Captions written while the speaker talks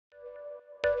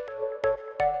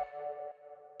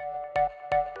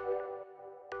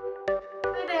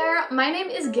my name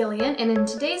is Gillian, and in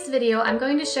today's video I'm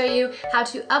going to show you how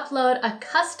to upload a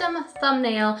custom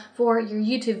thumbnail for your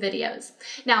YouTube videos.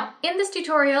 Now, in this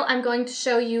tutorial I'm going to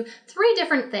show you three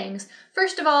different things.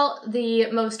 First of all,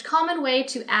 the most common way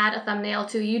to add a thumbnail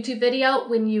to a YouTube video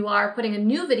when you are putting a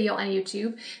new video on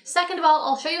YouTube. Second of all,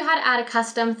 I'll show you how to add a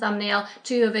custom thumbnail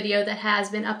to a video that has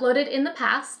been uploaded in the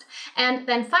past. And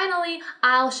then finally,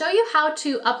 I'll show you how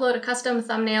to upload a custom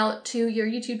thumbnail to your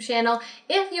YouTube channel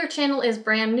if your channel is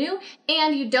brand new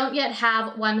and you don't yet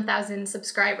have 1,000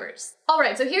 subscribers.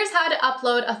 Alright, so here's how to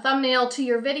upload a thumbnail to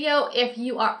your video if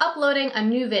you are uploading a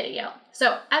new video.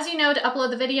 So as you know, to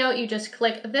upload the video, you just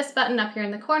click this button up here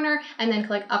in the corner and then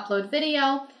click Upload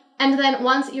Video. And then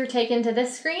once you're taken to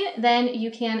this screen, then you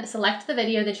can select the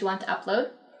video that you want to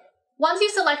upload. Once you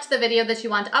select the video that you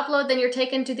want to upload, then you're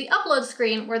taken to the upload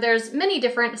screen where there's many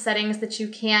different settings that you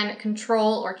can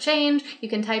control or change. You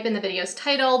can type in the video's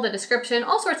title, the description,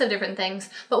 all sorts of different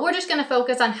things, but we're just going to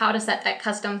focus on how to set that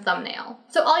custom thumbnail.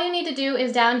 So all you need to do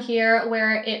is down here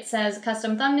where it says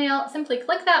custom thumbnail, simply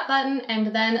click that button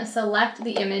and then select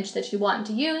the image that you want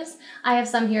to use. I have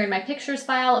some here in my pictures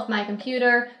file of my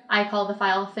computer. I call the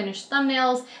file finished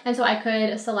thumbnails, and so I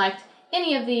could select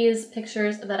any of these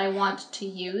pictures that I want to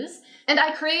use. And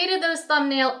I created those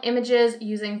thumbnail images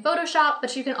using Photoshop,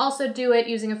 but you can also do it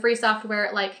using a free software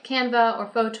like Canva or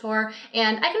Photor,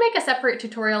 and I can make a separate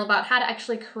tutorial about how to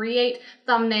actually create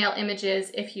thumbnail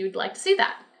images if you'd like to see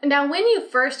that. Now, when you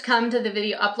first come to the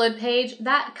video upload page,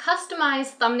 that customize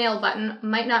thumbnail button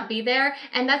might not be there,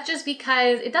 and that's just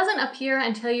because it doesn't appear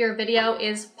until your video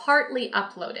is partly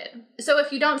uploaded. So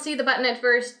if you don't see the button at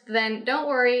first, then don't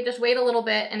worry, just wait a little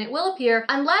bit and it will appear,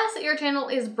 unless your channel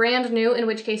is brand new, in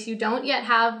which case you don't yet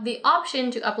have the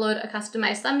option to upload a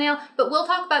customized thumbnail, but we'll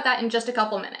talk about that in just a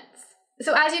couple minutes.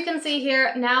 So as you can see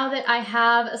here, now that I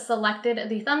have selected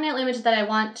the thumbnail image that I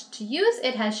want to use,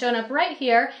 it has shown up right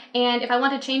here, and if I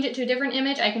want to change it to a different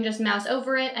image, I can just mouse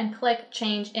over it and click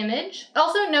Change Image.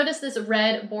 Also, notice this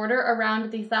red border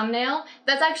around the thumbnail.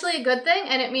 That's actually a good thing,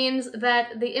 and it means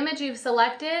that the image you've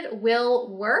selected will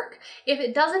work. If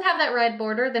it doesn't have that red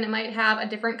border, then it might have a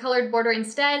different colored border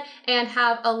instead and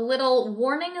have a little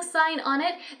warning sign on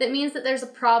it that means that there's a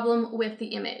problem with the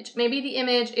image. Maybe the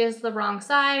image is the wrong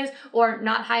size or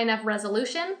not high enough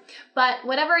resolution, but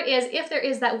whatever it is, if there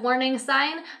is that warning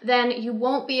sign, then you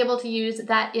won't be able to use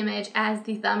that image as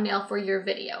the thumbnail for your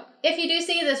video. If you do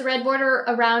see this red border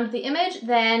around the image,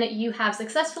 then you have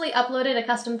successfully uploaded a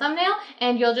custom thumbnail,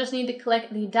 and you'll just need to click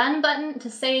the Done button to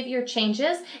save your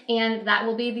changes, and that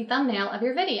will be the thumbnail of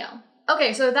your video.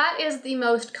 Okay, so that is the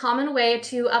most common way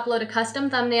to upload a custom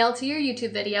thumbnail to your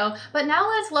YouTube video, but now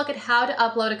let's look at how to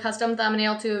upload a custom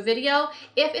thumbnail to a video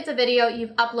if it's a video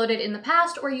you've uploaded in the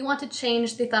past or you want to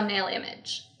change the thumbnail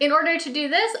image. In order to do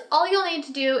this, all you'll need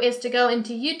to do is to go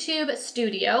into YouTube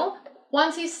Studio.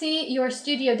 Once you see your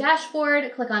studio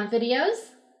dashboard, click on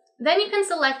Videos. Then you can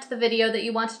select the video that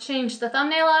you want to change the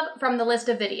thumbnail of from the list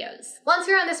of videos. Once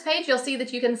you're on this page, you'll see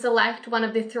that you can select one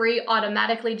of the three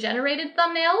automatically generated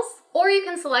thumbnails, or you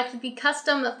can select the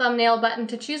custom thumbnail button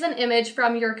to choose an image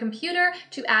from your computer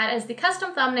to add as the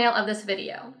custom thumbnail of this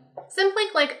video. Simply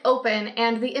click Open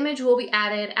and the image will be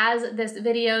added as this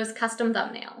video's custom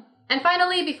thumbnail. And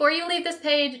finally, before you leave this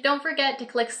page, don't forget to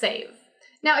click Save.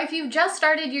 Now, if you've just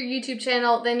started your YouTube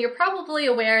channel, then you're probably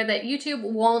aware that YouTube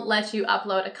won't let you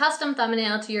upload a custom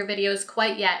thumbnail to your videos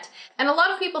quite yet. And a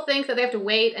lot of people think that they have to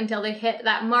wait until they hit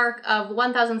that mark of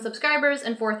 1,000 subscribers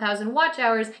and 4,000 watch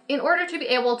hours in order to be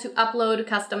able to upload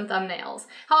custom thumbnails.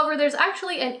 However, there's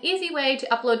actually an easy way to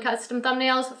upload custom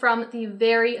thumbnails from the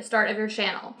very start of your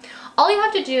channel. All you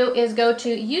have to do is go to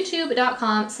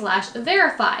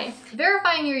youtube.com/verify.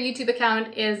 Verifying your YouTube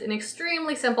account is an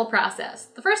extremely simple process.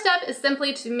 The first step is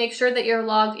simply to make sure that you're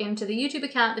logged into the YouTube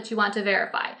account that you want to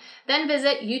verify. Then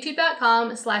visit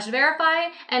youtube.com/verify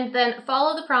and then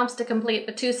follow the prompts to complete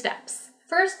the 2 steps.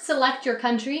 First, select your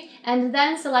country and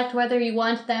then select whether you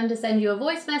want them to send you a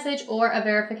voice message or a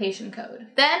verification code.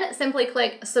 Then simply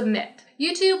click Submit.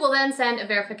 YouTube will then send a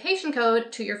verification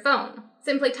code to your phone.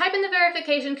 Simply type in the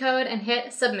verification code and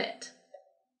hit Submit.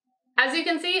 As you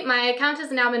can see, my account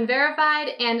has now been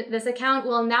verified, and this account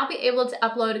will now be able to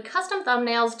upload custom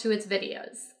thumbnails to its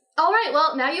videos. Alright,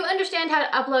 well, now you understand how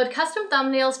to upload custom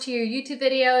thumbnails to your YouTube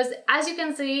videos. As you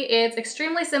can see, it's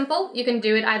extremely simple. You can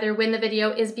do it either when the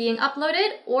video is being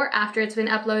uploaded or after it's been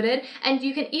uploaded, and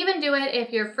you can even do it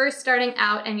if you're first starting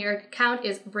out and your account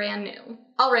is brand new.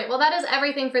 Alright, well that is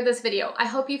everything for this video. I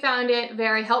hope you found it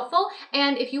very helpful,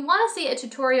 and if you want to see a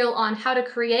tutorial on how to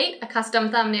create a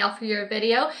custom thumbnail for your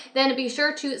video, then be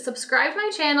sure to subscribe to my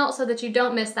channel so that you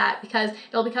don't miss that, because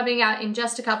it'll be coming out in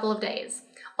just a couple of days.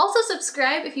 Also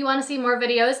subscribe if you want to see more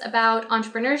videos about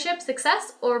entrepreneurship,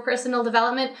 success, or personal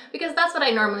development, because that's what I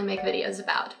normally make videos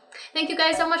about. Thank you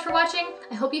guys so much for watching.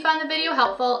 I hope you found the video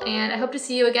helpful, and I hope to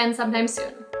see you again sometime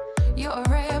soon. You're a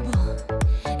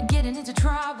rebel, getting into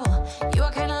trouble.